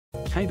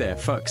Hey there,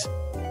 folks.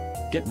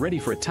 Get ready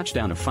for a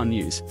touchdown of fun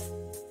news.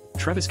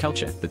 Travis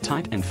Kelce, the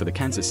tight end for the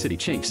Kansas City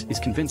Chiefs, is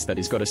convinced that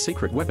he's got a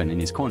secret weapon in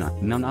his corner,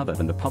 none other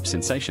than the pop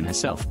sensation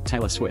herself,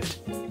 Taylor Swift.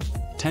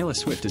 Taylor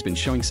Swift has been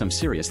showing some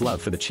serious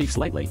love for the Chiefs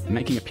lately,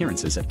 making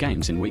appearances at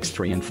games in weeks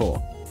 3 and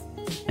 4.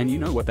 And you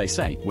know what they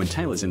say, when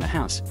Taylor's in the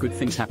house, good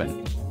things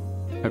happen.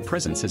 Her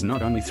presence has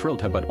not only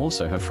thrilled her but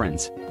also her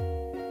friends.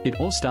 It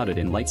all started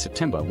in late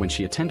September when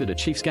she attended a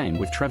Chiefs game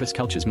with Travis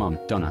Kelce's mom,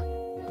 Donna.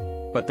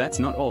 But that's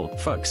not all,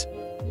 folks.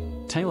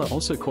 Taylor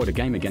also caught a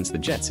game against the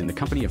Jets in the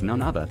company of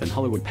none other than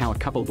Hollywood power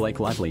couple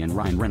Blake Lively and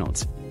Ryan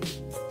Reynolds.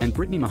 And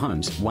Brittany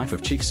Mahomes, wife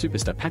of Chiefs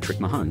superstar Patrick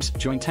Mahomes,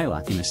 joined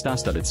Taylor in a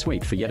star-studded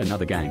suite for yet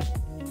another game.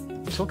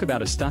 Talk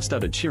about a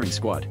star-studded cheering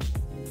squad.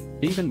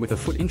 Even with a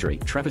foot injury,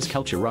 Travis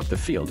Kelce rocked the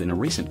field in a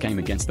recent game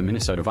against the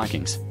Minnesota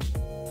Vikings.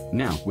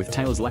 Now, with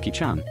Taylor's lucky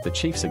charm, the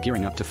Chiefs are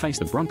gearing up to face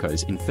the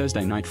Broncos in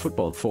Thursday Night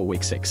Football for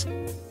Week 6.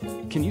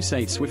 Can you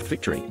say swift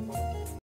victory?